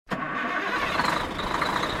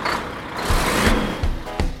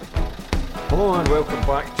Hello and welcome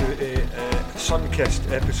back to a sun-kissed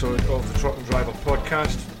episode of the Truck and Driver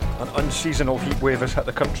podcast. An unseasonal heat wave has hit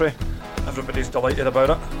the country. Everybody's delighted about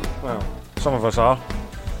it. Well, some of us are.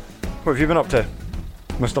 What have you been up to,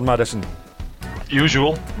 Mr. Madison?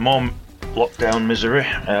 Usual, more lockdown misery.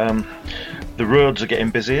 The roads are getting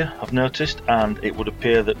busier, I've noticed, and it would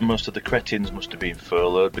appear that most of the cretins must have been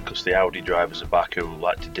furloughed because the Audi drivers are back who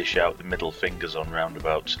like to dish out the middle fingers on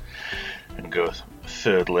roundabouts and go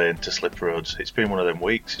third lane to slip roads. It's been one of them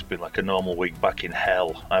weeks. It's been like a normal week back in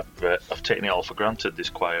hell. I've taken it all for granted, this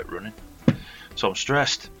quiet running. So I'm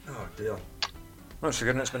stressed. Oh dear. Once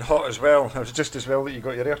again, it's been hot as well. It was just as well that you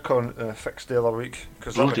got your aircon fixed the other week.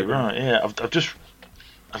 Bloody right, yeah.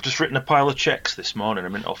 I've just written a pile of checks this morning.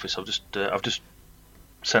 I'm in office. I've just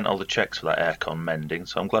sent all the checks for that aircon mending.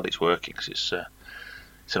 So I'm glad it's working because it's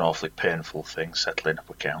an awfully painful thing settling up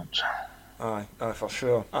accounts. Aye, for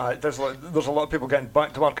sure. There's a lot of people getting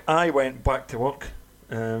back to work. I went back to work.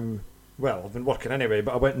 Well, I've been working anyway,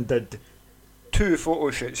 but I went and did 2 photo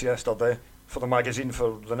shoots yesterday for the magazine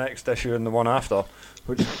for the next issue and the one after,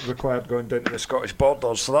 which required going down to the Scottish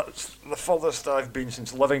borders. So that's the furthest I've been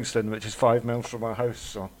since Livingston, which is 5 miles from my house.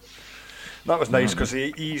 So that was nice because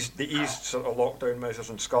they eased sort of lockdown measures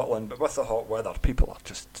in Scotland, but with the hot weather, people are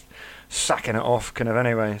just sacking it off kind of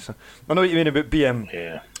anyway. So I know what you mean about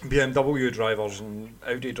BMW drivers and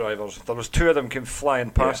Audi drivers. There was 2 of them came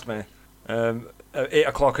flying past me at 8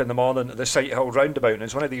 o'clock in the morning at the Sighthill roundabout, and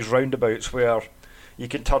it's one of these roundabouts where you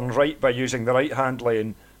can turn right by using the right hand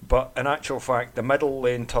lane, but in actual fact the middle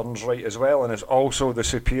lane turns right as well and is also the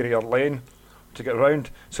superior lane to get around.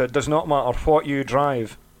 So it does not matter what you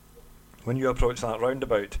drive when you approach that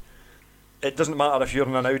roundabout. It doesn't matter if you're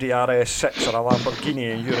in an Audi RS6 or a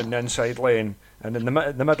Lamborghini and you're in the inside lane, and in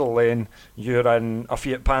the middle lane you're in a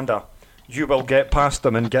Fiat Panda. You will get past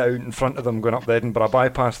them and get out in front of them going up the Edinburgh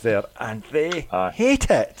bypass there, and they hate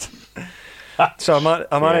it. So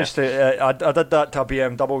I managed to. I did that to a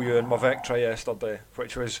BMW in my Vectra yesterday,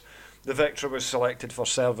 which was the Vectra was selected for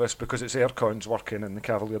service because its aircon's working and the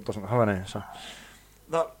Cavalier doesn't have any. So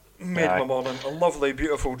that made my morning a lovely,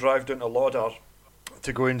 beautiful drive down to Lauder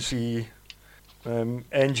to go and see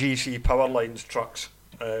NGC Powerlines trucks.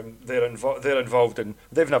 They're involved in.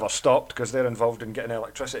 They've never stopped because they're involved in getting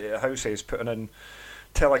electricity at houses, putting in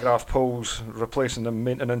telegraph poles, replacing them,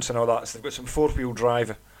 maintenance and all that. So they've got some four-wheel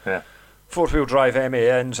drive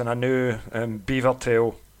MANs and a new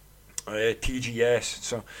Beavertail TGS.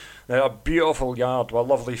 So a beautiful yard with a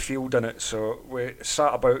lovely field in it. So we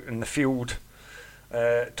sat about in the field,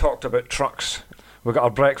 talked about trucks. We got our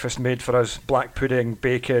breakfast made for us: black pudding,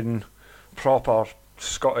 bacon, proper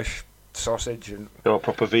Scottish sausage, and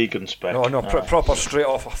proper vegan spec. Proper straight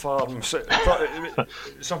off a farm.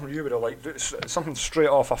 Something you would have liked. Something straight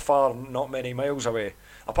off a farm, not many miles away.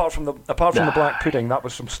 Apart from the black pudding, that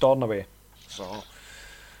was from Stornoway. So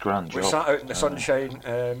grand job. We sat out in the sunshine,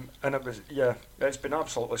 and it was it's been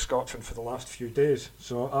absolutely scorching for the last few days.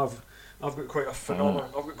 So I've got quite a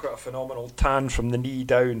phenomenal tan from the knee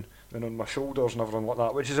down and on my shoulders and everything like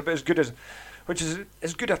that, which is about as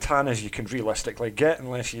good a tan as you can realistically get,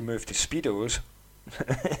 unless you move to Speedos.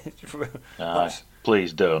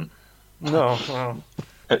 Please don't. No. Well,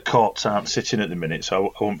 courts aren't sitting at the minute, so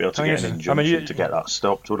I won't be able to get an injunction to get that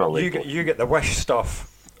stopped, would I? You get the Wish stuff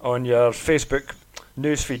on your Facebook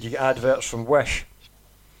newsfeed. You get adverts from Wish.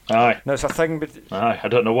 Aye. Now it's a thing, but I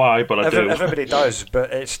don't know why, but I do. Everybody does,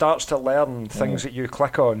 but it starts to learn things that you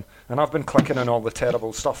click on, and I've been clicking on all the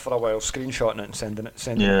terrible stuff for a while, screenshotting it and sending it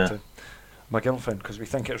to my girlfriend because we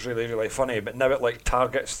think it's really, really funny. But now it like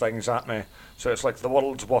targets things at me, so it's like the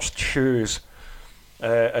world's worst shoes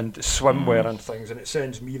and swimwear and things, and it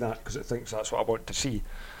sends me that because it thinks that's what I want to see,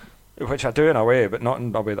 which I do in a way, but not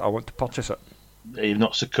in a way that I want to purchase it. You've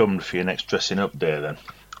not succumbed for your next dressing up day then?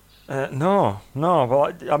 No.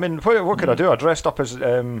 Well, I mean, what could I do? I dressed up as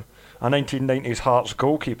a 1990s Hearts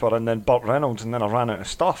goalkeeper and then Burt Reynolds, and then I ran out of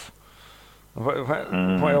stuff.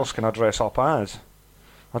 What else can I dress up as?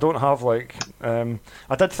 I don't have I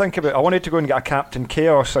did think about. I wanted to go and get a Captain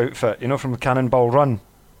Chaos outfit, from Cannonball Run,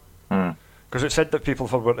 because it said that people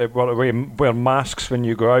wear masks when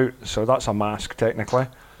you go out, so that's a mask technically.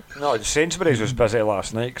 No, Sainsbury's was busy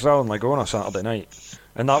last night because I only go on a Saturday night,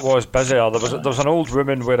 and that was busy. There was an old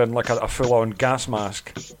woman wearing like a full-on gas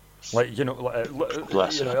mask,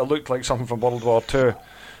 it looked like something from World War II,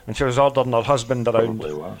 and she was ordering her husband around.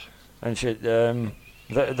 Probably was. And she, they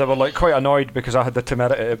were like quite annoyed because I had the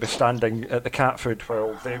temerity to be standing at the cat food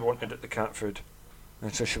while they wanted at the cat food,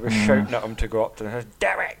 and so she was shouting at him to go up to her.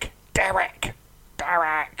 Derek.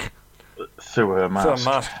 Through her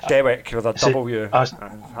mask. Derek with a W. I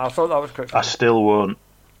thought that was quite funny. I still won't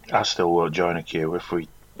I still won't join a queue if we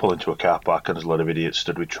pull into a car park and there's a lot of idiots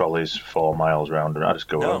stood with trolleys 4 miles round, and I just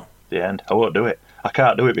go home. The end. I won't do it. I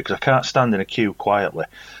can't do it because I can't stand in a queue quietly.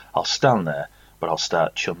 I'll stand there, but I'll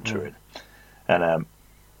start chuntering. And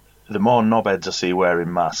the more knobheads I see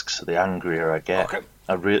wearing masks, the angrier I get. Okay.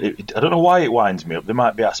 I don't know why it winds me up. They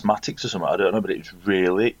might be asthmatics or something. I don't know, but it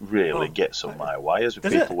really gets on my wires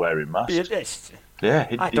with people wearing masks. Yeah,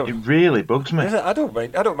 it really bugs me. I don't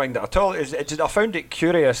mind. I don't mind it at all. I found it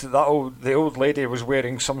curious that the old lady was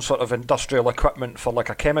wearing some sort of industrial equipment for like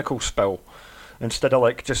a chemical spill, instead of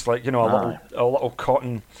like just like a little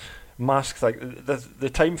cotton mask thing. The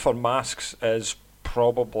time for masks is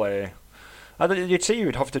probably. You'd say you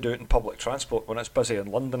would have to do it in public transport when it's busy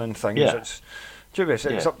in London and things. Yeah. It's dubious.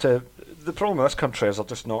 It's up to the problem with this country is they're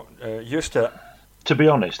just not used to it. To be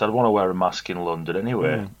honest, I'd want to wear a mask in London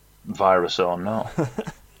anyway. Virus or not.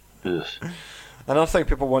 Another thing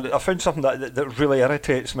people want. I found something that really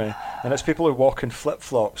irritates me, and it's people who walk in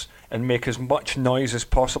flip-flops and make as much noise as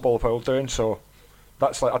possible while doing so.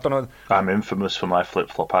 That's like, I don't know. I'm infamous for my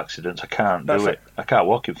flip-flop accidents. I can't do it. I can't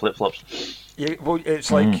walk in flip-flops.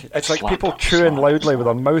 It's like people chewing loudly with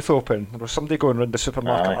their mouth open. There was somebody going around the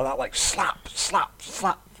supermarket like that, like slap, slap,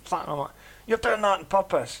 slap, slap. And I'm like, you're doing that on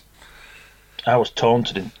purpose. I was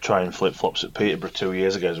taunted in trying flip-flops at Peterborough 2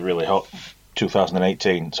 years ago. It was really hot,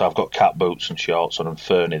 2018. So I've got cat boots and shorts on, and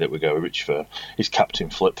Fernie that we go with, Rich Fern. He's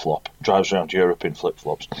captain flip-flop, drives around Europe in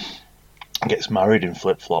flip-flops, gets married in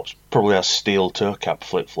flip-flops, probably has steel toe cap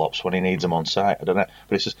flip-flops when he needs them on site. I don't know.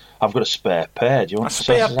 But he says, I've got a spare pair. Do you want a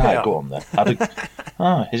spare pair? Go on then.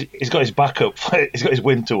 He's got his backup. He's got his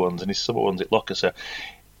winter ones and his summer ones at locker. So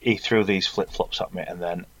he threw these flip-flops at me, and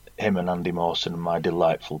then him and Andy Mawson and my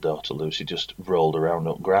delightful daughter Lucy just rolled around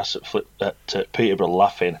up grass at Peterborough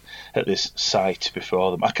laughing at this sight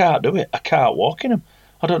before them. I can't do it. I can't walk in them.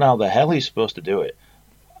 I don't know how the hell he's supposed to do it.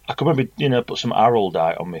 I could maybe, put some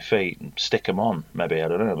Araldite on my feet and stick them on, maybe, I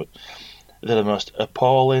don't know, but they're the most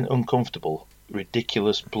appalling, uncomfortable,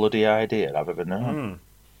 ridiculous bloody idea I've ever known.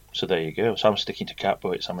 So there you go. So I'm sticking to cat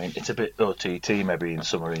boots. I mean, it's a bit OTT maybe in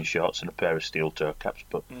summer in shorts and a pair of steel toe caps,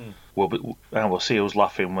 but we'll see who's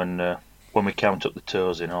laughing when we count up the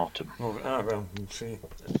toes in autumn. We'll see.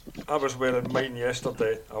 I was wearing mine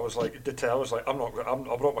yesterday. I was like, I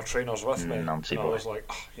brought my trainers with me. Nancy boy. I was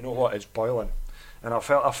like, you know what? It's boiling. And I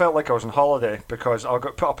felt like I was on holiday because I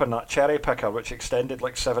got put up in that cherry picker which extended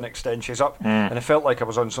like 7 extensions up, and it felt like I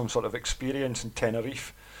was on some sort of experience in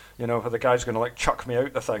Tenerife, where the guy's going to like chuck me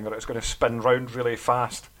out the thing, or it's going to spin round really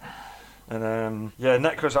fast. And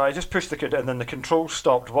Nick was, I just pushed and then the controls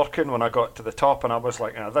stopped working when I got to the top, and I was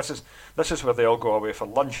like, this is where they all go away for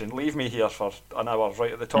lunch and leave me here for an hour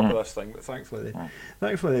right at the top of this thing. But thankfully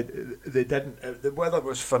they didn't. The weather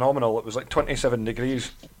was phenomenal. It was like 27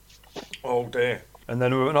 degrees all day. And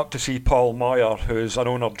then we went up to see Paul Moyer, who's an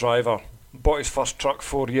owner driver. Bought his first truck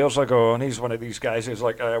 4 years ago, and he's one of these guys who's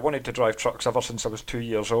like, I wanted to drive trucks ever since I was 2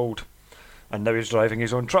 years old, and now he's driving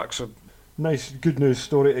his own truck. So nice, good news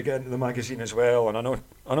story to get into the magazine as well. And I know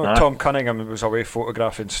Tom Cunningham was away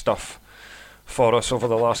photographing stuff for us over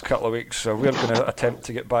the last couple of weeks, so we're going to attempt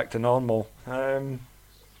to get back to normal. I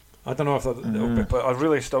don't know if but I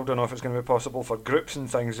really still don't know if it's going to be possible for groups and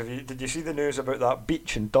things. Did you see the news about that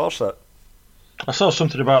beach in Dorset? I saw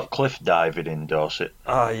something about cliff diving in Dorset.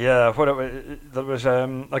 Yeah. There was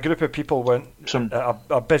a group of people went at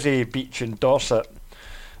a busy beach in Dorset,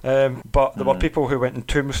 but there were people who went in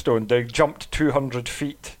Tombstone. They jumped 200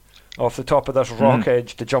 feet off the top of this rock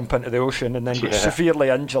edge to jump into the ocean, and then got severely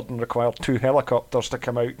injured and required 2 helicopters to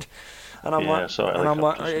come out. And I'm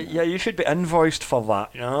like, you should be invoiced for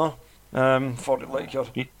that, for like your.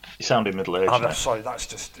 You sounded middle-aged. Sorry, that's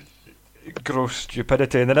just gross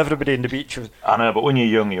stupidity. And then everybody in the beach was. I know, but when you're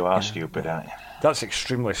young, you are stupid, aren't you? That's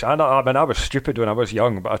extremely sad. I mean, I was stupid when I was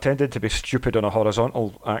young, but I tended to be stupid on a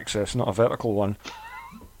horizontal axis, not a vertical one.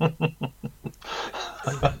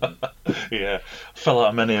 Yeah, fell out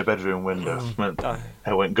of many a bedroom window.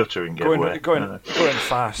 I went guttering, going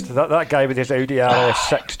fast. That guy with his Audi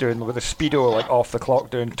RS6 doing with a speedo like off the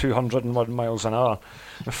clock, doing 201 miles an hour.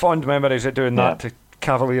 Fond memories of doing that to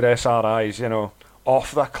Cavalier SRIs,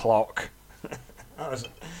 off the clock.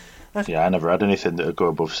 I never had anything that would go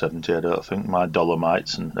above 70. I don't think my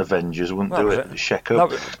Dolomites and Avengers wouldn't do it. Check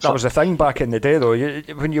up. That was the thing back in the day, though.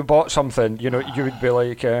 When you bought something, you would be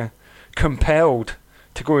like compelled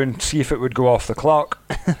to go and see if it would go off the clock.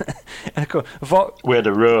 And I go, we had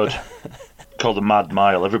a road called the Mad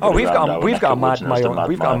Mile. Everybody we've got a Mad Mile.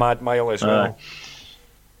 We've got a Mad Mile as well.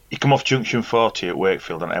 You come off Junction 40 at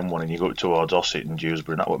Wakefield and M1, and you go up towards Ossett and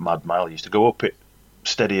Dewsbury, and that's what Mad Mile used to go up it.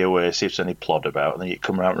 Steady away, see if there's any plod about, and then you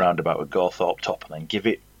come round about with Gawthorpe Top, and then give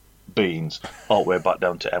it beans all the way back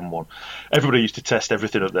down to M1. Everybody used to test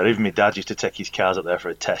everything up there. Even my dad used to take his cars up there for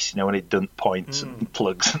a test. You know, when he'd done points and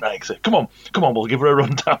plugs and that, he'd say, "Come on, we'll give her a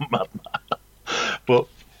run down, madman." But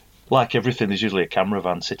like everything, there's usually a camera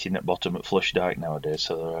van sitting at bottom at Flush Dyke nowadays.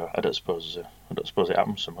 So I don't suppose it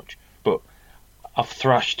happens so much. But I've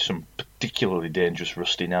thrashed some particularly dangerous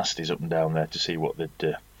rusty nasties up and down there to see what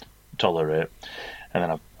they'd tolerate. And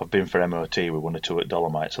then I've been for MOT with 1 or 2 at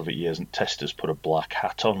Dolomites over years, and Tester's put a black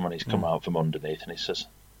hat on when he's come out from underneath, and he says,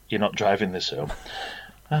 "You're not driving this home."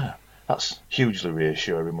 That's hugely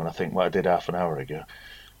reassuring when I think what I did half an hour ago.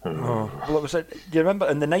 Well, it was. Do you remember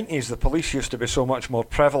in the 90s the police used to be so much more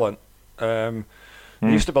prevalent? They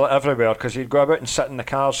used to be like everywhere, because you'd go about and sit in the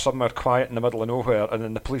cars somewhere quiet in the middle of nowhere, and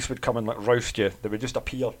then the police would come and like roust you. They would just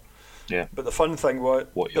appear. Yeah. But the fun thing was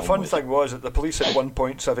that the police had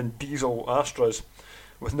 1.7 diesel Astras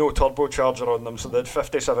with no turbocharger on them, so they had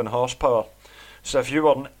 57 horsepower. So if you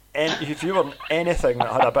weren't anything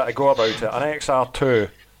that had a bit of go about it, an XR2,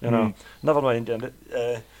 never mind, an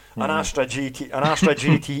Astra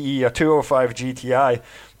GTE, a 205 GTI,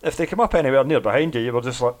 if they come up anywhere near behind you were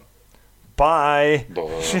just like, bye,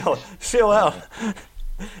 see you later.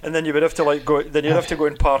 And then you would have to go. Then you'd have to go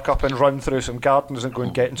and park up and run through some gardens and go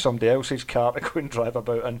and get in somebody else's car to go and drive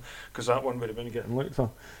about in, because that one would have been getting looked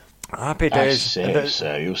for. Happy days. I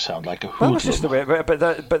say, you sound like a hoodlum. That was just the way.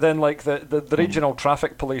 But then, like the regional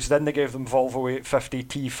traffic police, then they gave them Volvo 850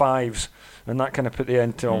 T5s, and that kind of put the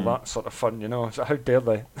end to all that sort of fun, So how dare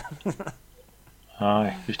they?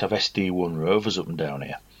 Aye, used to have SD1 Rovers up and down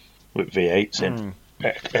here with V8s in.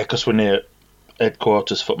 Because we're near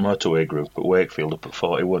headquarters for motorway group at Wakefield up at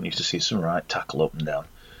 41, used to see some right tackle up and down,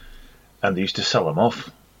 and they used to sell them off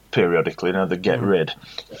periodically. They'd get rid,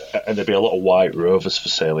 and there'd be a lot of white Rovers for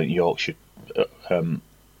sale in Yorkshire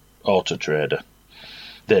Auto Trader.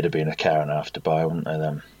 They'd have been a car and a half to buy, wouldn't they?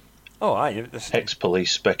 Them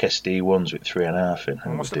ex-police spec SD ones with 3.5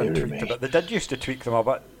 in. Must have been tweaked a bit. They did used to tweak them a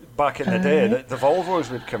bit back in the day. The Volvos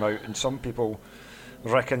would come out, and some people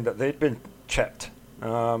reckoned that they'd been chipped. It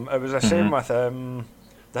was the same with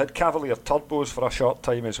they had Cavalier turbos for a short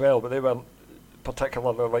time as well, but they weren't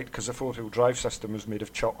particularly liked because the 4-wheel drive system was made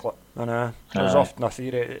of chocolate, and there was often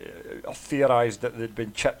theorised that they'd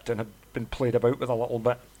been chipped and had been played about with a little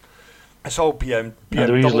bit. It's all BMWs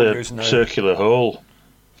there was usually now. A circular hole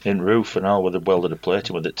in roof and all with a welded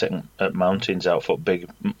plating with it taken at mountains out for a big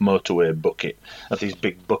motorway bucket, and these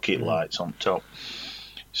big bucket lights on top.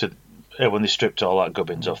 So when they stripped all that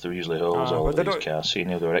gubbins off, there were usually holes all over these cars, so you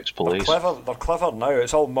knew they were ex-police. They're clever now.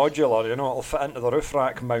 It's all modular, it'll fit into the roof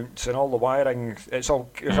rack mounts and all the wiring. It's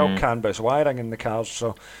all canvas wiring in the cars,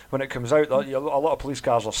 so when it comes out, a lot of police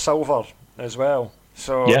cars are silver as well.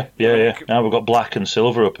 So yeah. Now we've got black and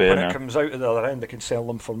silver up here. When it comes out at the other end, they can sell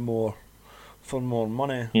them for more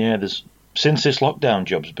money. Yeah, since this lockdown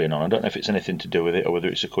job's been on, I don't know if it's anything to do with it or whether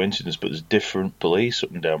it's a coincidence, but there's different police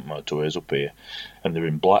up and down motorways up here, and they're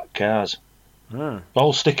in black cars.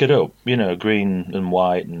 All stickered up, green and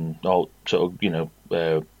white and all sort of,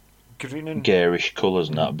 green and garish colours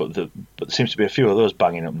and that, but there seems to be a few of those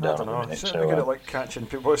banging up and down. I don't know. It's certainly good at like catching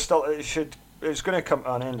people. It's going to come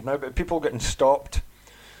to an end now, but people getting stopped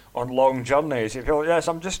on long journeys. You feel, yes,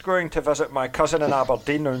 I'm just going to visit my cousin in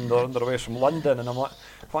Aberdeen, and they're on their way from London, and I'm like,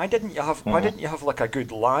 why didn't you have like a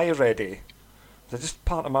good lie ready? They're just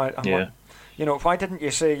part of my. Like, why didn't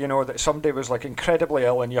you say, that somebody was like incredibly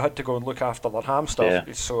ill and you had to go and look after their hamster? Yeah.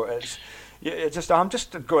 So I'm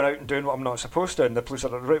just going out and doing what I'm not supposed to, and the police are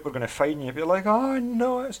like, right, we're going to fine you. You're like, oh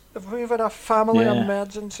no, we've had a family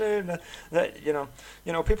emergency. And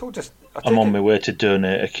people just. I'm on my way to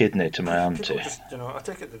donate a kidney to my auntie. Just, I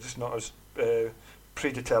take it they're just not as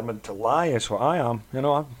predetermined to lie as what I am.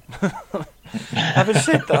 Having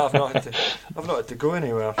said that, I've not had to go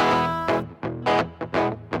anywhere. I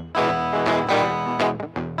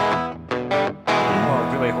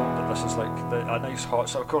really hope that this is like a nice hot.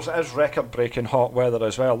 So of course it is record-breaking hot weather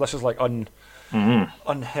as well. This is like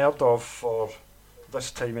unheard of for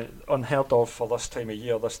this time. For this time of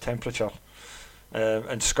year. This temperature.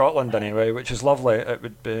 In Scotland anyway, which is lovely. It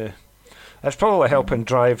would be. It's probably helping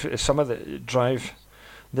drive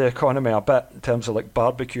the economy a bit in terms of like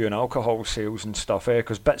barbecue and alcohol sales and stuff.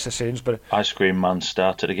 Because bits of Sainsbury's. Ice cream man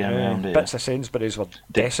started again around here. Bits of Sainsbury's were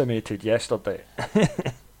decimated yesterday.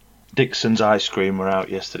 Dixon's ice cream were out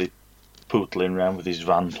yesterday, pootling around with his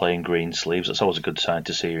van playing green sleeves. That's always a good sign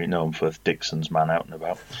to see for Dixon's man out and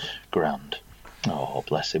about. Grand. Oh,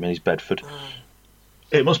 bless him in his Bedford.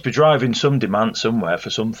 It must be driving some demand somewhere for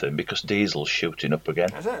something, because diesel's shooting up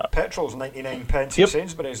again. Is it? Petrol's 99 pence at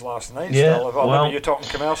Sainsbury's last night. Yeah, still. Maybe you're talking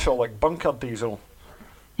commercial, like bunker diesel.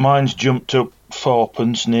 Mine's jumped up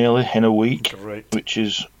 4pence nearly in a week, Great. which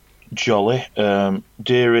is jolly.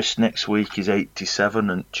 Dearest next week is 87,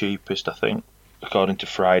 and cheapest, I think, according to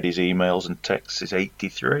Friday's emails and texts, is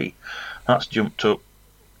 83. That's jumped up,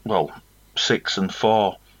 well, 6 and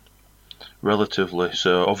 4 relatively.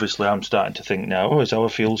 So obviously I'm starting to think now, is our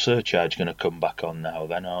fuel surcharge going to come back on now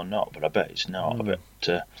then or not? But I bet it's not. I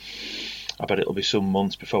bet it'll be some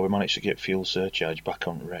months before we manage to get fuel surcharge back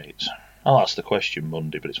on rates. I'll ask the question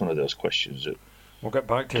Monday, but it's one of those questions that We'll get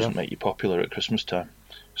back to doesn't you. make you popular at Christmas time.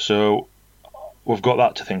 So we've got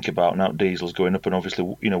that to think about now. Diesel's going up, and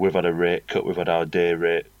obviously, we've had a rate cut, we've had our day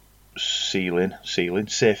rate ceiling,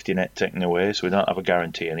 safety net taken away, so we don't have a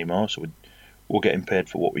guarantee anymore. So we're getting paid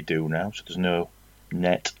for what we do now, so there's no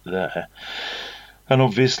net there. And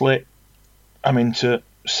obviously, I'm into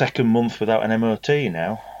second month without an MOT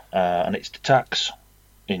now, and it's the tax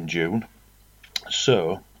in June.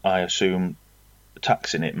 So I assume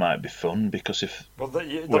taxing it might be fun, because if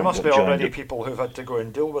there must be already people who've had to go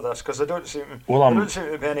and deal with this, because there don't seem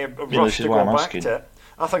to be any rush to go back to it.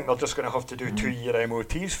 I think they're just going to have to do 2-year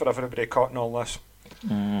MOTs for everybody caught in all this.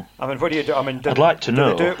 I mean, what do you do? I mean, I'd like to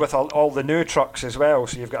know. They do it with all the new trucks as well?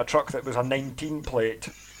 So you've got a truck that was a 19 plate,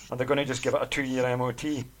 and they're going to just give it a 2-year MOT.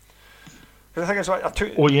 Because the thing is, like, a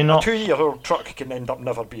 2-year-old truck can end up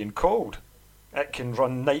never being cold. It can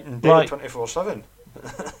run night and day, 24/7.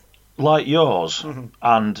 Like yours,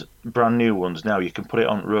 and brand new ones now, you can put it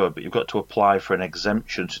on the road, but you've got to apply for an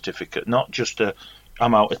exemption certificate, not just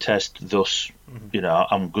I'm out to test, thus,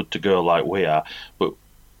 I'm good to go like we are. But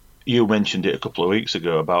you mentioned it a couple of weeks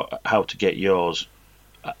ago about how to get yours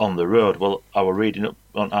on the road. Well, I was reading up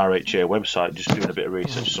on RHA website, just doing a bit of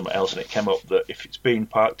research or something else, and it came up that if it's been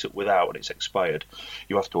parked up without and it's expired,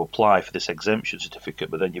 you have to apply for this exemption certificate,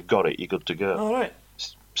 but then you've got it, you're good to go. All right.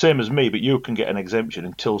 Same as me, but you can get an exemption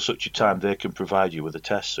until such a time they can provide you with a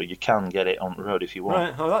test, so you can get it on the road if you want.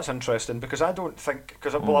 Right, well, that's interesting, because I don't think...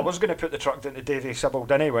 I was going to put the truck down to Davy Sibbald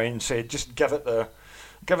anyway and say, just give it the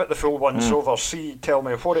full once over, tell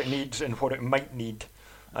me what it needs and what it might need,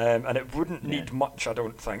 and it wouldn't need much, I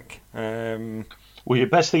don't think. Well, your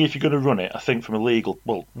best thing if you're going to run it, I think from a legal,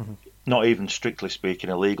 not even strictly speaking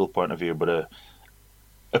a legal point of view, but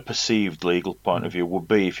a perceived legal point of view would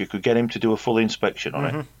be if you could get him to do a full inspection on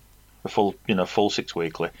it, a full 6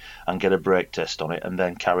 weekly, and get a brake test on it, and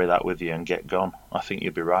then carry that with you and get gone. I think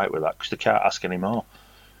you'd be right with that, because they can't ask any more.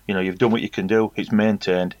 You've done what you can do. It's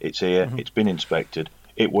maintained. It's here. It's been inspected.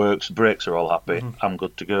 It works. Brakes are all happy. I'm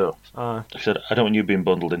good to go. I said, I don't want you being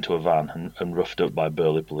bundled into a van and roughed up by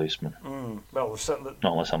burly policemen. Well, certainly,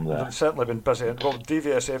 not unless I'm there. They've certainly been busy. Well,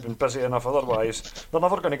 DVSA have been busy enough otherwise. They're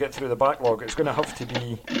never going to get through the backlog. It's going to have to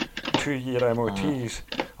be 2-year MOTs.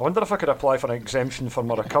 I wonder if I could apply for an exemption for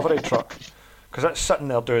my recovery truck, because it's sitting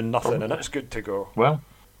there doing nothing and it's good to go. Well,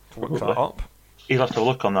 look that up. You'll have to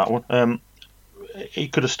look on that one. He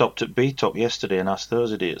could have stopped at BTOC yesterday and asked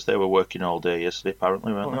those idiots. They were working all day yesterday,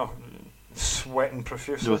 apparently, weren't they? Sweating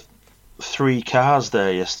profusely. There were 3 cars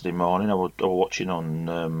there yesterday morning. I was watching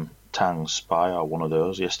on Tang Spy or one of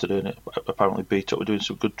those yesterday, and apparently BTOC were doing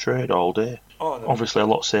some good trade all day. Obviously, a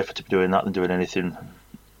lot safer to be doing that than doing anything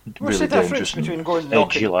What's really the difference between going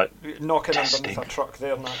knocking testing underneath a truck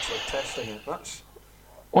there and actually testing it? That's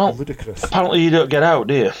ludicrous. Apparently, you don't get out,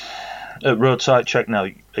 do you? At roadside check now,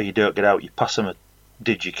 you don't get out. You pass them a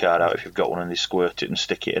digicard out if you've got one, and they squirt it and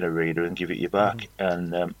stick it in a reader and give it you back.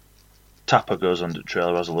 And Tapper goes under the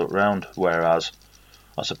trailer, has a look round. Whereas,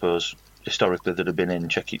 I suppose historically they'd have been in,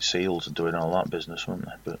 check its seals and doing all that business, wouldn't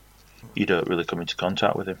they? But you don't really come into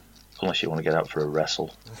contact with him unless you want to get out for a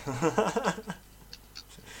wrestle.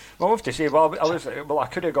 Well, I have to say, I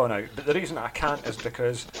could have gone out, but the reason I can't is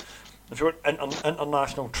because if you're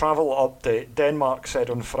international travel update, Denmark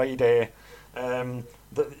said on Friday that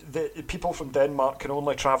the people from Denmark can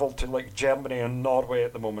only travel to like Germany and Norway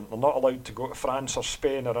at the moment. They're not allowed to go to France or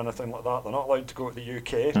Spain or anything like that. They're not allowed to go to the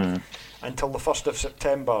UK until the 1st of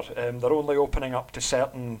September. They're only opening up to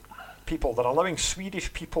certain people. They're allowing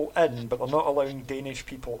Swedish people in, but they're not allowing Danish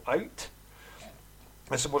people out.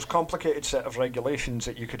 It's the most complicated set of regulations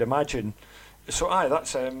that you could imagine. So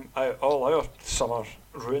that's all our summer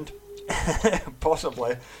ruined.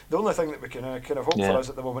 Possibly. The only thing that we can kind of hope for us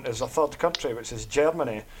at the moment is a third country, which is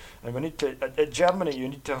Germany. And we need to, at Germany, you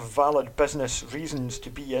need to have valid business reasons to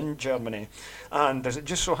be in Germany. And as it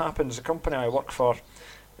just so happens, the company I work for,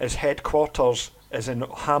 its headquarters is in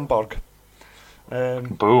Hamburg.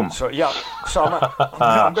 Boom. So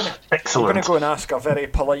I'm going to go and ask a very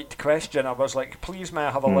polite question. I was like, please may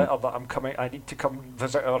I have a letter that I'm coming, I need to come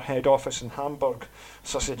visit our head office in Hamburg,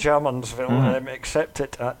 so the Germans will accept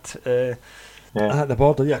it at Yeah. At the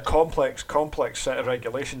border, yeah, complex set of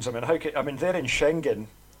regulations. I mean, they're in Schengen,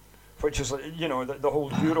 which is the whole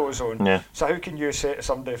eurozone. Yeah. So how can you say to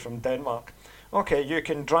somebody from Denmark, okay, you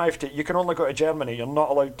can only go to Germany, you're not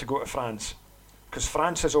allowed to go to France, because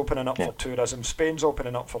France is opening up for tourism, Spain's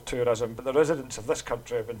opening up for tourism, but the residents of this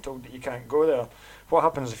country have been told that you can't go there. What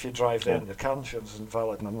happens if you drive there and your car insurance isn't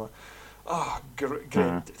valid? And I'm like, great.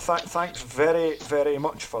 Thanks very, very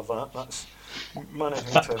much for that. That's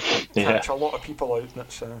managing to catch a lot of people out.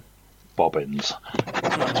 That's bobbins. So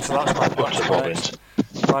that's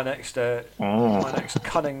my next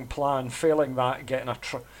cunning plan. Failing that, getting a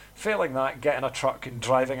truck and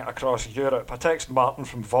driving it across Europe. I text Martin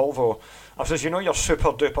from Volvo. I says, your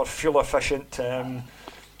super duper fuel efficient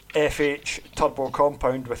FH turbo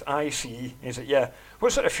compound with IC. He said, yeah.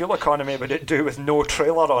 What sort of fuel economy would it do with no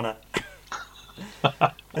trailer on it?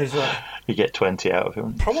 You get 20 out of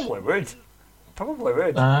him. Probably would.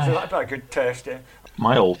 That'd be a good test, yeah.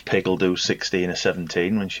 My old pig will do 16 or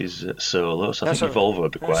 17 when she's solo, so I think your Volvo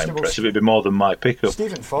would be quite impressive. It'd be more than my pickup.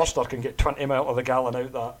 Stephen Forster can get 20 miles of the gallon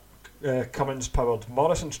out that Cummins-powered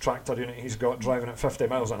Morrison's tractor unit he's got driving at 50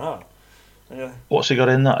 miles an hour. Yeah. What's he got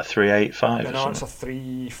in that? A 385? No, it's a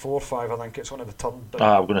 345. I think it's one of the turn.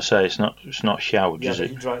 I'm going to say it's not Shouds, is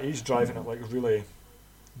it? He's driving it like really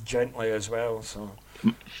gently as well. So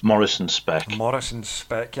Morrison spec.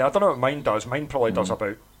 Yeah, I don't know what mine does. Mine probably does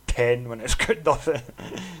about 10 when it's got nothing.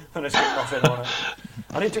 On it.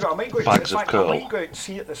 I might go out and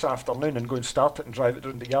see it this afternoon and go and start it and drive it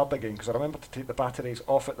around the yard again, because I remember to take the batteries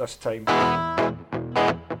off at this time.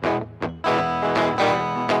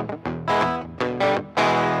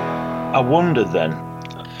 I wondered then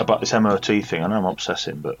about this MOT thing. I know I'm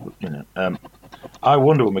obsessing, but I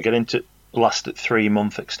wonder when we get into last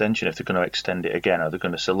 3-month extension, if they're going to extend it again, are they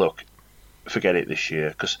going to say, look, forget it this year?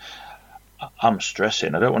 Because I'm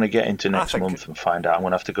stressing. I don't want to get into next month and find out I'm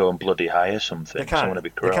going to have to go and bloody hire something. So I'm going to be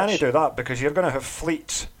cross. You can't do that, because you're going to have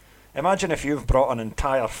fleets. Imagine if you've brought an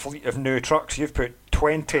entire fleet of new trucks. You've put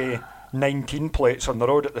 2019 plates on the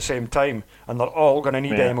road at the same time, and they're all going to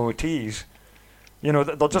need MOTs.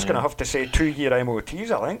 They're just going to have to say 2-year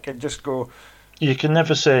MOTs, I think, and just go. You can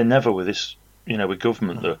never say never with this, with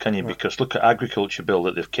government, though, can you? Because look at agriculture bill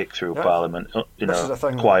that they've kicked through Parliament,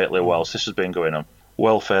 quietly whilst this has been going on.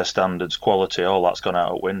 Welfare standards, quality, all that's gone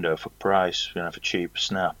out of window for price, for cheap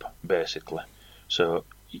snap, basically. So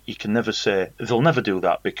you can never say they'll never do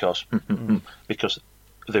that because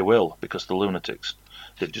they will, because the lunatics.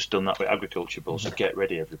 They've just done that with agriculture bills. So get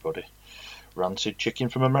ready, everybody. Rancid chicken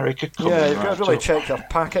from America. Yeah, you've got to really check your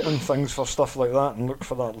packet and things for stuff like that, and look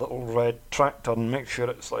for that little red tractor and make sure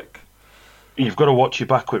it's like. You've got to watch your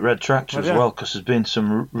back with red tractor as well, because there's been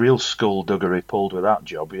some real skullduggery pulled with that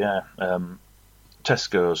job. Yeah,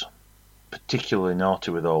 Tesco's particularly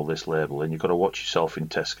naughty with all this labelling. You've got to watch yourself in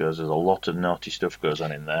Tesco's. There's a lot of naughty stuff goes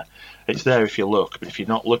on in there. It's there if you look, but if you're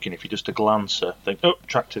not looking, if you're just a glancer, think,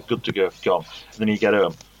 tractor, good to go, gone. And then you get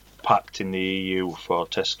home. Packed in the EU for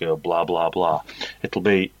Tesco, blah blah blah. It'll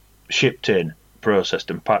be shipped in,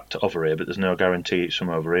 processed and packed over here, but there's no guarantee it's from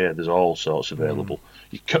over here. There's all sorts available.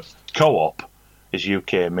 Co-op is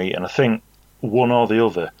UK meat, and I think one or the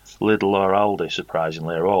other, Lidl or Aldi,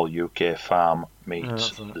 surprisingly, are all UK farm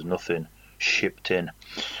meats. There's nothing shipped in,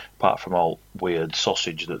 apart from all weird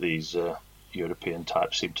sausage that these European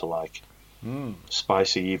types seem to like.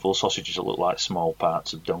 Spicy evil sausages that look like small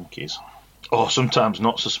parts of donkeys. Or sometimes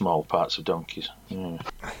not so small parts of donkeys. Now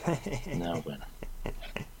then.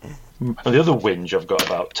 And the other whinge I've got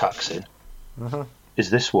about taxing is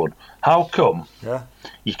this one. How come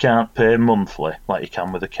you can't pay monthly like you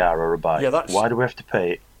can with a car or a bike? Why do we have to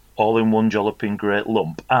pay it all in one jolloping great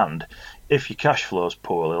lump? And if your cash flow's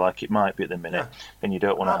poorly, like it might be at the minute, and you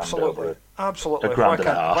don't want to hand over a grand and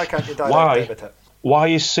a half, why can't you direct debit it? Why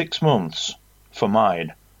is 6 months for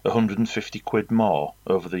mine 150 quid more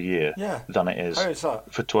over the year than it is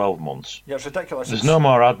for 12 months? Yeah, it's ridiculous. There's no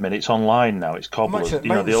more admin. It's online now. It's cobblers. Is it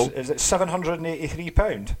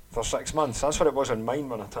 £783 for 6 months? That's what it was on mine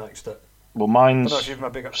when I taxed it. Well, mine's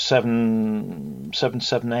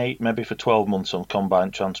 778 maybe for 12 months on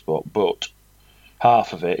combined transport, but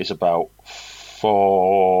half of it is about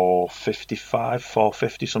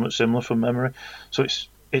 450, something similar from memory. So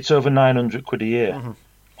it's over 900 quid a year.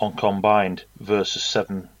 On combined versus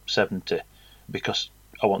 770, because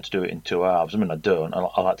I want to do it in 2 halves. I mean, I don't.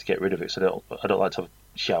 I like to get rid of it, so I don't like to have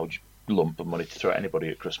a huge lump of money to throw at anybody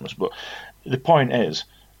at Christmas. But the point is,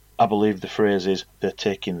 I believe the phrase is they're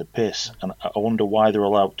taking the piss, and I wonder why they're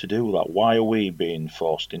allowed to do that. Why are we being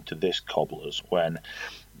forced into this, cobblers, when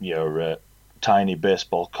your tiny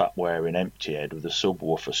baseball cap wearing empty head with a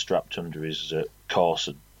subwoofer strapped under his coarse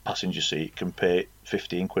passenger seat can pay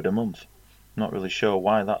 15 quid a month. Not really sure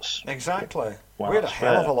why that's Exactly. why We had a that's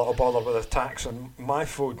hell of fair. a lot of bother with the tax on my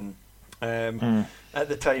Foden at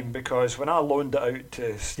the time, because when I loaned it out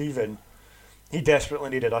to Stephen, he desperately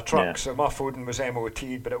needed a truck, Yeah. so my Foden was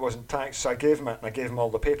MOT'd, but it wasn't taxed, so I gave him it, and I gave him all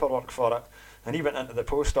the paperwork for it. And he went into the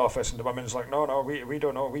post office, and the woman's like, no, we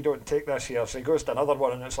don't know, we don't take this here. So he goes to another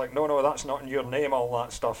one, and it's like, no, that's not in your name, all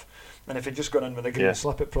that stuff. And if he'd just gone in with a green Yeah.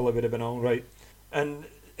 slip, it probably would have been all right. And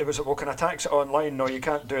it was like, well, can I tax it online? No, you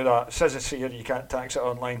can't do that. It says it's here, you can't tax it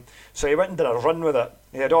online. So he went and did a run with it.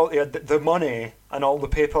 He had the money and all the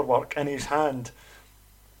paperwork in his hand,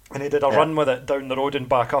 and he did a run with it down the road and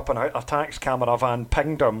back up, and a tax camera van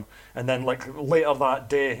pinged him. And then, like, later that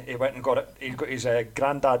day, he went and got it. He got his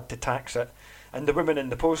granddad to tax it, and the woman in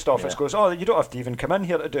the post office goes, "Oh, you don't have to even come in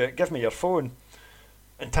here to do it. Give me your phone."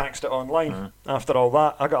 And taxed it online. After all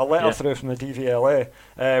that, I got a letter through from the DVLA.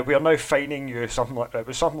 We are now fining you something like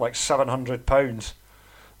 £700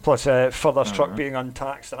 plus for this truck being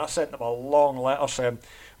untaxed. And I sent them a long letter saying,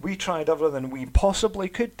 we tried everything we possibly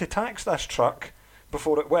could to tax this truck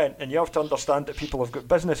before it went, and you have to understand that people have got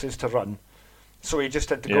businesses to run. So he just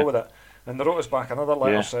had to go with it. And they wrote us back another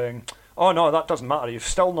letter saying, oh no, that doesn't matter, you've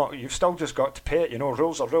still just got to pay it,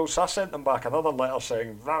 rules are rules. So I sent them back another letter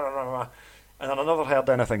saying rah, rah, rah, rah, and then I never heard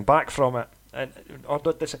anything back from it. I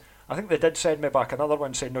think they did send me back another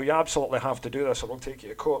one saying, no, you absolutely have to do this or we'll take you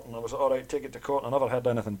to court. And I was like, alright, take it to court, and I never heard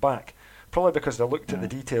anything back. Probably because they looked at the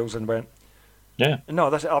details and went,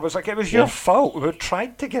 no, I was like, it was your fault. We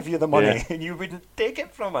tried to give you the money and you wouldn't take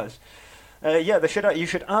it from us. You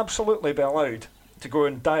should absolutely be allowed to go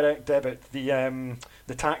and direct debit the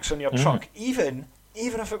tax on your truck, even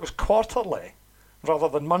if it was quarterly rather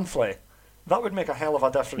than monthly. That would make a hell of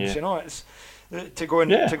a difference. It's to go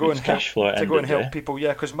and help people.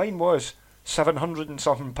 Yeah, because mine was £700 and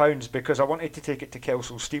something because I wanted to take it to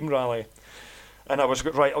Kelso Steam Rally, and I was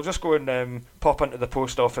right. I'll just go and pop into the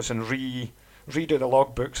post office and redo the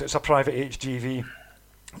logbooks. It's a private HGV.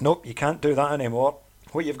 Nope, you can't do that anymore.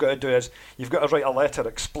 What you've got to do is you've got to write a letter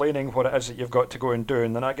explaining what it is that you've got to go and do,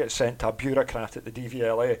 and then that gets sent to a bureaucrat at the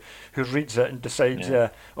DVLA who reads it and decides,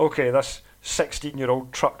 okay, this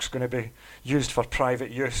 16-year-old truck's going to be used for private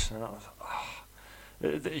use. And I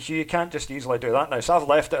was, you can't just easily do that now. So I've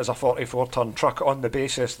left it as a 44-ton truck on the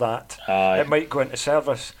basis that it might go into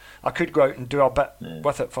service. I could go out and do a bit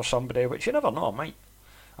with it for somebody, which you never know, I might.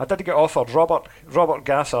 I did get offered Robert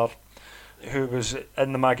Gasser, who was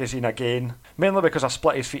in the magazine again, mainly because I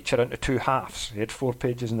split his feature into two halves. He had 4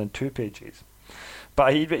 pages and then 2 pages.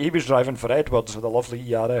 But he was driving for Edwards with a lovely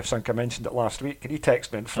ERF, I think I mentioned it last week, and he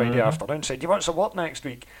texted me on Friday afternoon and said, do you want some work next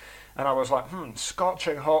week? And I was like,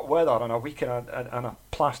 scorching hot weather and a week in a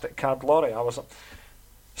plastic cab lorry. I was like,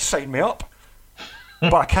 sign me up.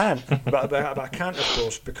 But I can't. But I can't, of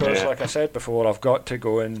course, because, like I said before, I've got to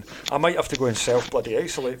go and I might have to go and self-bloody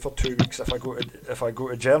isolate for 2 weeks if I go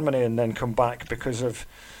to Germany and then come back because of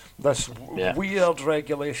this weird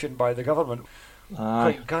regulation by the government.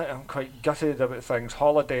 I'm quite gutted about things.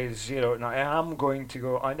 Holidays, and I am going to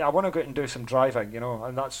go. I want to go out and do some driving,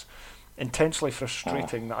 and that's intensely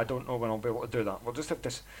frustrating that I don't know when I'll be able to do that. We'll just have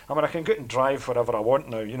to. I can go out and drive wherever I want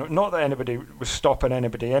now. Not that anybody was stopping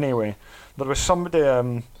anybody anyway. There was somebody.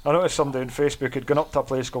 I noticed somebody on Facebook had gone up to a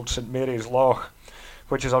place called St Mary's Loch,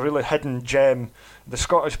 which is a really hidden gem. The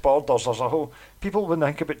Scottish borders. There's a whole. People when they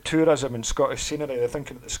think about tourism and Scottish scenery, they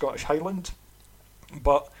think about the Scottish Highlands,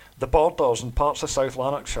 but the borders and parts of South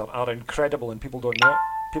Lanarkshire are incredible, and people don't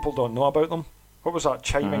know about them. What was that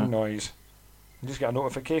chiming noise? You just get a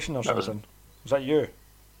notification or something. Was that you?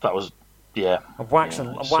 That was, yeah. I'm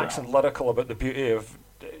waxing lyrical about the beauty of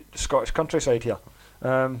the Scottish countryside here.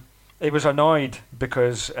 He was annoyed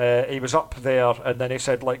because he was up there, and then he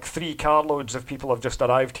said like 3 carloads of people have just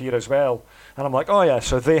arrived here as well. And I'm like, oh yeah,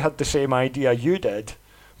 so they had the same idea you did,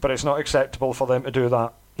 but it's not acceptable for them to do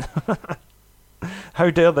that. How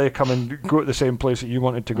dare they come and go to the same place that you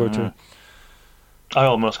wanted to go to? I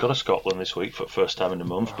almost got to Scotland this week for the first time in a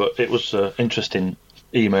month, but it was an interesting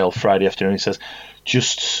email Friday afternoon. He says,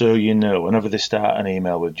 just so you know, whenever they start an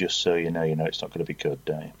email with just so you know it's not going to be good.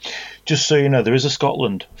 Just so you know, there is a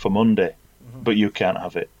Scotland for Monday, but you can't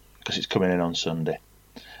have it because it's coming in on Sunday.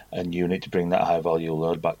 And you need to bring that high-value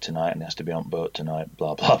load back tonight, and it has to be on boat tonight,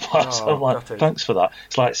 blah, blah, blah. So I'm like, thanks for that.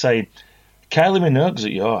 It's like saying, Kylie Minogue's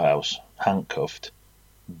at your house, handcuffed,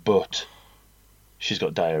 but she's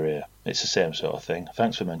got diarrhea. It's the same sort of thing.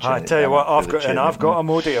 Thanks for mentioning it. I tell you what, I've got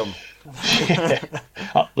Imodium.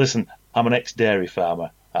 Listen, I'm an ex-dairy farmer.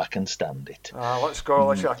 I can stand it. Let's go.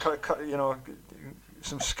 Let's cut,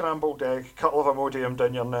 some scrambled egg, couple of Imodium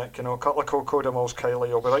down your neck, couple of Cocodamols, Kylie.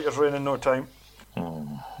 You'll be right as rain in no time.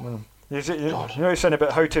 Oh. You know, you're saying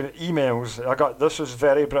about how to emails. This was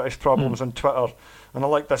very British problems on Twitter, and I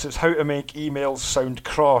like this. It's how to make emails sound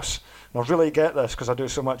cross. And I really get this because I do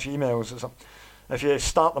so much emails. If you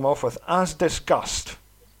start them off with, as discussed,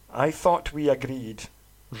 I thought we agreed.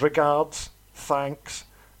 Regards, thanks.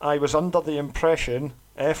 I was under the impression,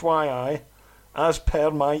 FYI, as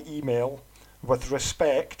per my email, with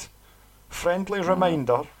respect, friendly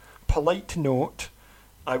reminder, polite note,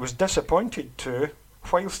 I was disappointed too,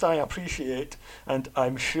 whilst I appreciate, and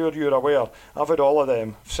I'm sure you're aware. I've had all of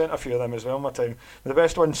them. I've sent a few of them as well in my time. The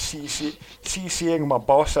best one's CCing my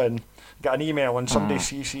boss in. Get an email and somebody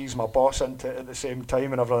CCs my boss into it at the same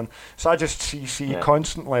time and everything. So I just CC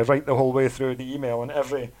constantly, right the whole way through the email and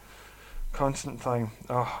every constant thing.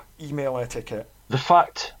 Oh, email etiquette. The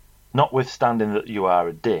fact, notwithstanding that you are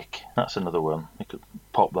a dick, that's another one. You could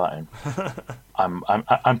pop that in.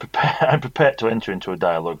 I'm prepared to enter into a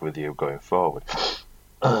dialogue with you going forward.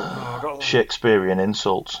 Shakespearean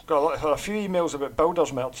insults. Got a few emails about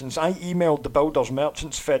builders merchants. I emailed the Builders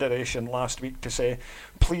Merchants Federation last week to say,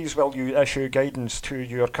 please will you issue guidance to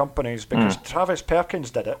your companies, because Travis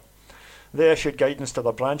Perkins did it. They issued guidance to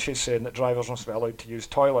their branches saying that drivers must be allowed to use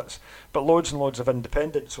toilets, but loads and loads of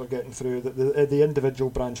independents were getting through that the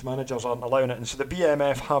individual branch managers aren't allowing it, and so the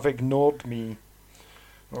BMF have ignored me.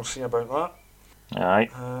 We'll see about that. Aye,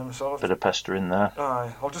 bit of pestering there.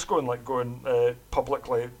 Aye, I'll just go and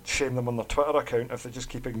publicly shame them on their Twitter account if they just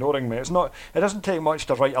keep ignoring me. It doesn't take much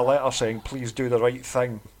to write a letter saying please do the right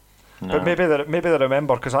thing. No. But maybe they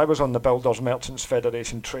remember, because I was on the Builders Merchants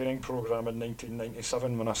Federation training programme in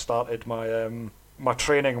 1997 when I started my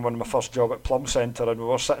training when my first job at Plum Centre, and we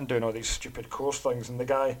were sitting doing all these stupid course things, and the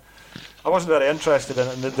guy, I wasn't very interested in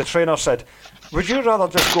it, and the trainer said, would you rather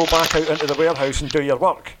just go back out into the warehouse and do your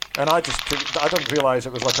work? And I didn't realise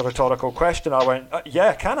it was like a rhetorical question. I went,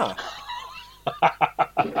 yeah, can I?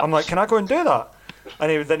 I'm like, can I go and do that?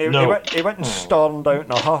 And he went and stormed out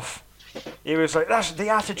in a huff. He was like, "That's the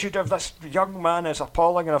attitude of this young man is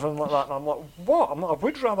appalling," and everything like that. And I'm like, "What? I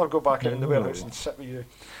would rather go back out in the warehouse and sit with you."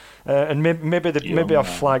 And maybe I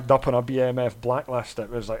flagged up on a BMF blacklist. It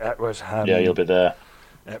was him. Yeah, you'll be there.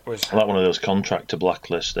 It was like one of those contractor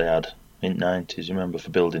blacklists they had in the 90s. You remember, for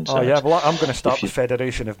building sites? Oh yeah, well, I'm going to start the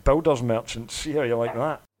Federation of Builders Merchants. See how you like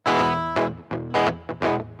that.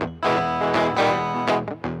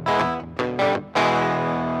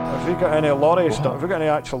 Have we got any lorry stuff? Have we got any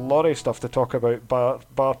actual lorry stuff to talk about?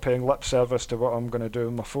 Bar paying lip service to what I'm going to do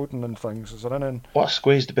with my fooding and things. Is there any? Well, I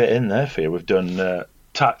squeezed a bit in there for you. We've done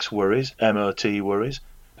tax worries, MOT worries.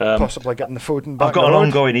 Possibly getting the fooding back. I've got an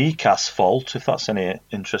ongoing ECAS fault, if that's any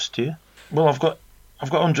interest to you. Well, I've got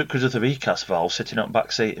 100 quid worth of ECAS valve sitting on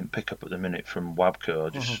back seat in pickup at the minute from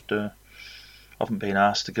Wabco. Just haven't been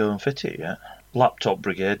asked to go and fit it yet. Laptop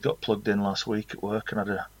brigade got plugged in last week at work,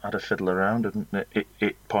 and had a fiddle around, and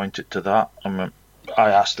it pointed to that. I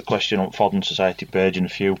asked the question on Fodden Society page, and a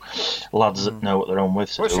few lads that know what they're on with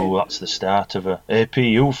said, that's the start of a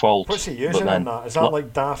APU fault. What's he using on that? Is that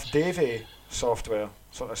like Daft Davy software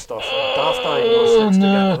sort of stuff? Daft Diagnostics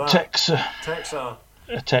no, to get to that?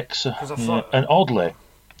 Texa. Yeah. And oddly,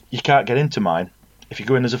 you can't get into mine. If you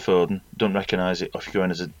go in as a Foden, don't recognise it. Or if you go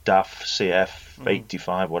in as a DAF CF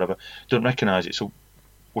 85, whatever, don't recognise it. So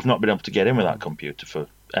we've not been able to get in with that computer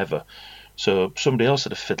forever. So somebody else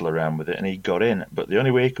had a fiddle around with it, and he got in. But the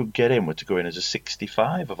only way he could get in was to go in as a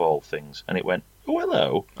 65 of all things. And it went, oh,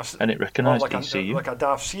 hello. And it recognised ECU. Like a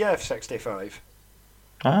DAF CF 65?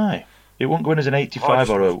 Aye. It won't go in as an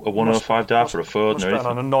 85 or a 105 DAF or a Foden or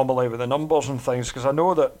anything. An anomaly with the numbers and things, because I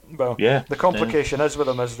know that, the complication is with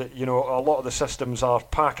them is that, a lot of the systems are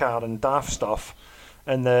Packard and DAF stuff,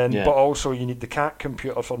 and then, but also you need the CAT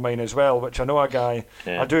computer for mine as well, which I know a guy,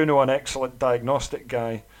 I do know an excellent diagnostic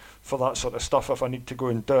guy for that sort of stuff if I need to go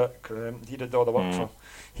and do it. He did all the work for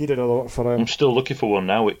I'm still looking for one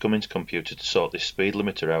now with Cummins computer to sort this speed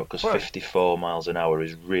limiter out, because 54 miles an hour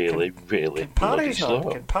is really bloody slow.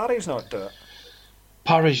 Can Parry's not do it?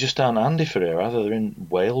 Parry's just aren't handy for here either. They're in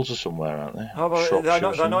Wales or somewhere, aren't they? Oh, well,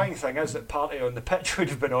 the annoying thing is that Party on the pitch would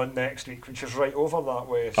have been on next week, which is right over that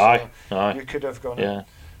way. So aye. You could have gone. Yeah.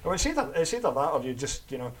 Well, it's either that, or you just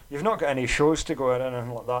you've not got any shows to go in or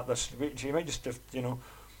anything like that this week. So you might just have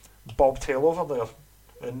bobtail over there.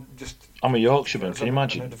 And just I'm a Yorkshireman. Can you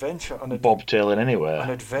imagine? Bobtailing anywhere.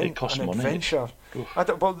 It costs money. Adventure.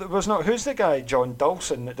 Who's the guy, John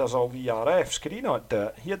Dawson, that does all the ERFs? Could he not do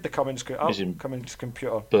it? He had the Cummins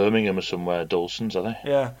computer. Birmingham or somewhere. Dawson's, are they?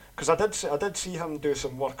 Yeah, because I did see him do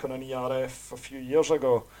some work on an ERF a few years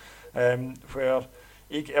ago, where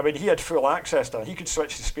he had full access to it. He could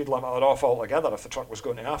switch the speed limiter off altogether if the truck was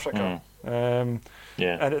going to Africa. And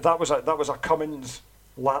that was a Cummins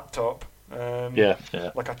laptop.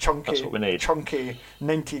 Like a chunky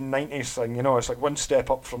 1990s thing. It's like one step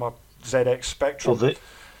up from a ZX Spectrum.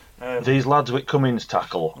 Well, these lads with Cummins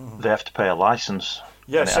tackle, they have to pay a licence.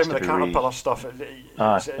 Yeah, same with the Caterpillar stuff. It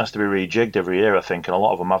has to be rejigged every year, I think, and a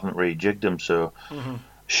lot of them haven't rejigged them. So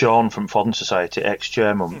Sean from Fodden Society,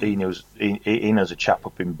 ex-chairman, he knows a chap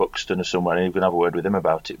up in Buxton or somewhere, and he can have a word with him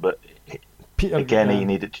about it. But he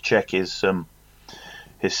needed to check his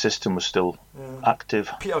system was still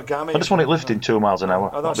active. Peter Gammy. I just want it lifting 2 miles an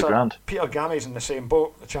hour. That'd be grand. Peter Gammy's in the same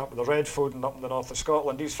boat, the chap with the Red Foden up in the north of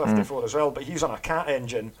Scotland. He's 54 as well, but he's on a Cat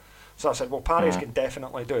engine. So I said, well, Parry's can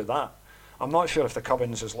definitely do that. I'm not sure if the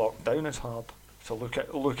Cummins is locked down as hard to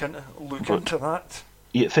look into that.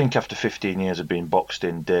 You'd think after 15 years of being boxed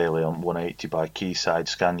in daily on 180 by Quayside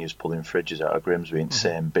Scanias pulling fridges out of Grimsby in the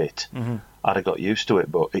same bit, I'd have got used to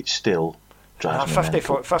it, but it still drives me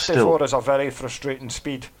mental. 54 is a very frustrating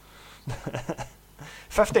speed.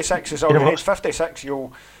 56 is all you need. 56,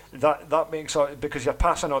 that makes it, because you're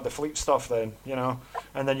passing all the fleet stuff then,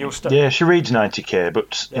 and then you'll still... Yeah, she reads 90k,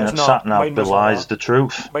 but sat-nav belies the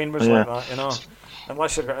truth. Mine was like that,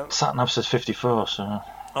 unless you've got... Sat-nav says 54, so...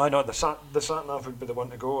 I know, the sat-nav would be the one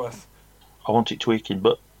to go with. I want it tweaking,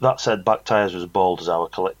 but that said, back tyres are as bald as our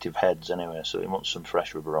collective heads anyway, so he wants some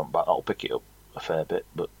fresh rubber on back. I'll pick it up a fair bit,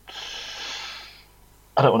 but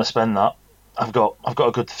I don't want to spend that. I've got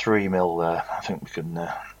a good 3 mil there. I think we can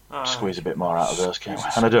squeeze a bit more out of those, can't we?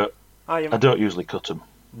 And I don't usually cut them.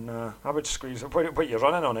 No, I would squeeze it. What you're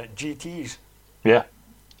running on it? GTs? Yeah.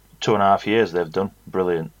 2.5 years they've done.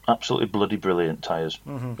 Brilliant. Absolutely bloody brilliant tyres.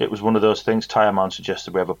 It was one of those things. Tyre Man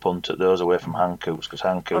suggested we have a punt at those away from Hancooks, because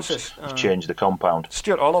Hancooks have changed the compound.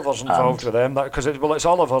 Stuart Oliver's involved with them, because it's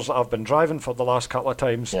Oliver's that I've been driving for the last couple of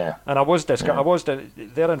times. Yeah. And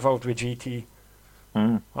they're involved with GT.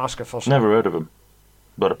 Ask if never heard of them,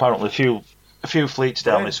 but apparently a few fleets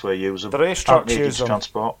down this way use them. The race trucks use them.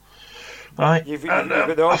 Transport. Right,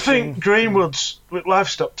 I think Greenwood's with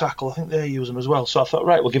livestock tackle, I think they use them as well. So I thought,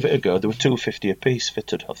 right, we'll give it a go. There were $250 a piece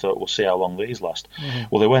fitted. I thought, we'll see how long these last.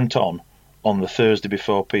 Well, they went on the Thursday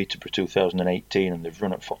before Peterborough 2018, and they've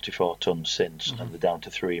run at 44 tonnes since, and they're down to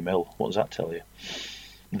 3 mil. What does that tell you?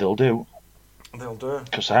 They'll do. They'll do.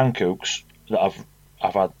 Because the Hancooks that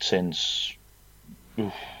I've had since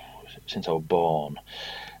I was born,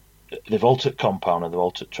 they've altered compound and they've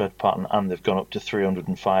altered tread pattern, and they've gone up to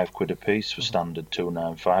 £305 a piece for standard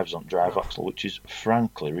 295s on drive axle, which is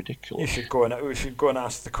frankly ridiculous. We should go and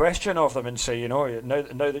ask the question of them and say, now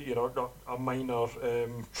that you're not a minor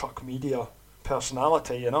truck media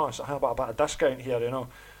personality, so how about a bit of discount here,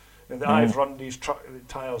 I've run these truck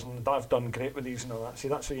tyres and I've done great with these and all that. See,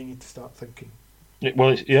 that's what you need to start thinking.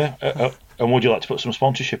 Well, yeah, and would you like to put some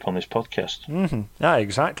sponsorship on this podcast? Yeah,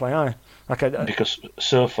 exactly. Because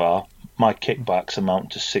so far, my kickbacks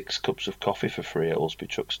amount to 6 cups of coffee for free at Ulsby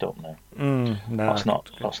Truck Stop now. That's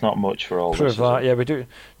not much for all prove this. That, yeah, we do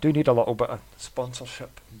need a little bit of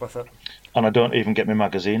sponsorship with it. And I don't even get my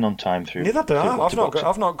magazine on time through. Neither do I.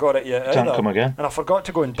 I've not got it yet. Can't come again. And I forgot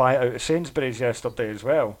to go and buy it out of Sainsbury's yesterday as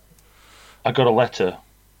well. I got a letter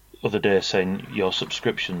other day saying your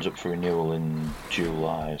subscription's up for renewal in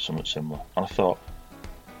July or something similar, and I thought,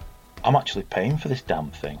 I'm actually paying for this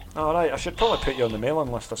damn thing. All right, I should probably put you on the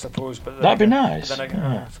mailing list, I suppose. But that'd be nice.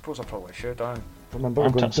 I suppose I probably should. I'm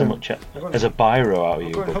taking so much as a biro out of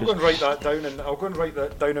you. I'll go and write that down, and I'll go and write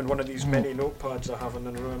that down in one of these many notepads I have, and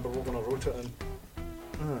then remember what when I wrote it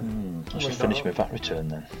in. I should finish my VAT return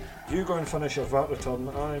then. You go and finish your VAT return.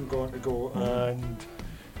 I'm going to go and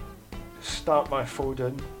start my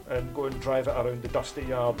Foden and go and drive it around the dusty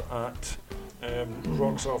yard at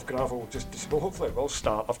Rocks Off Gravel. Hopefully it will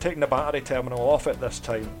start. I've taken the battery terminal off it this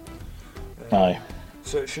time. Aye.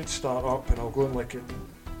 So it should start up, and I'll go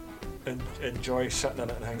and enjoy sitting in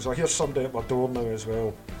it and things. I hear somebody at my door now as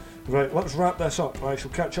well. Right, let's wrap this up. I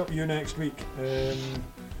shall catch up with you next week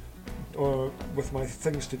with my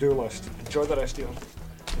things to do list. Enjoy the rest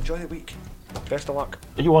of enjoy the week. Best of luck.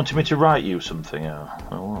 You wanted me to write you something?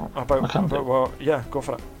 About what? Yeah, go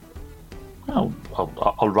for it.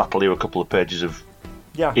 I'll rattle you a couple of pages of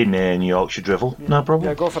inane Yorkshire drivel. Yeah. No problem.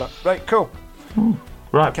 Yeah, go for it. Right, cool.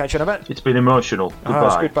 Right. Catch you in a bit. It's been emotional.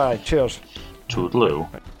 Goodbye. Goodbye. Cheers. Toodaloo.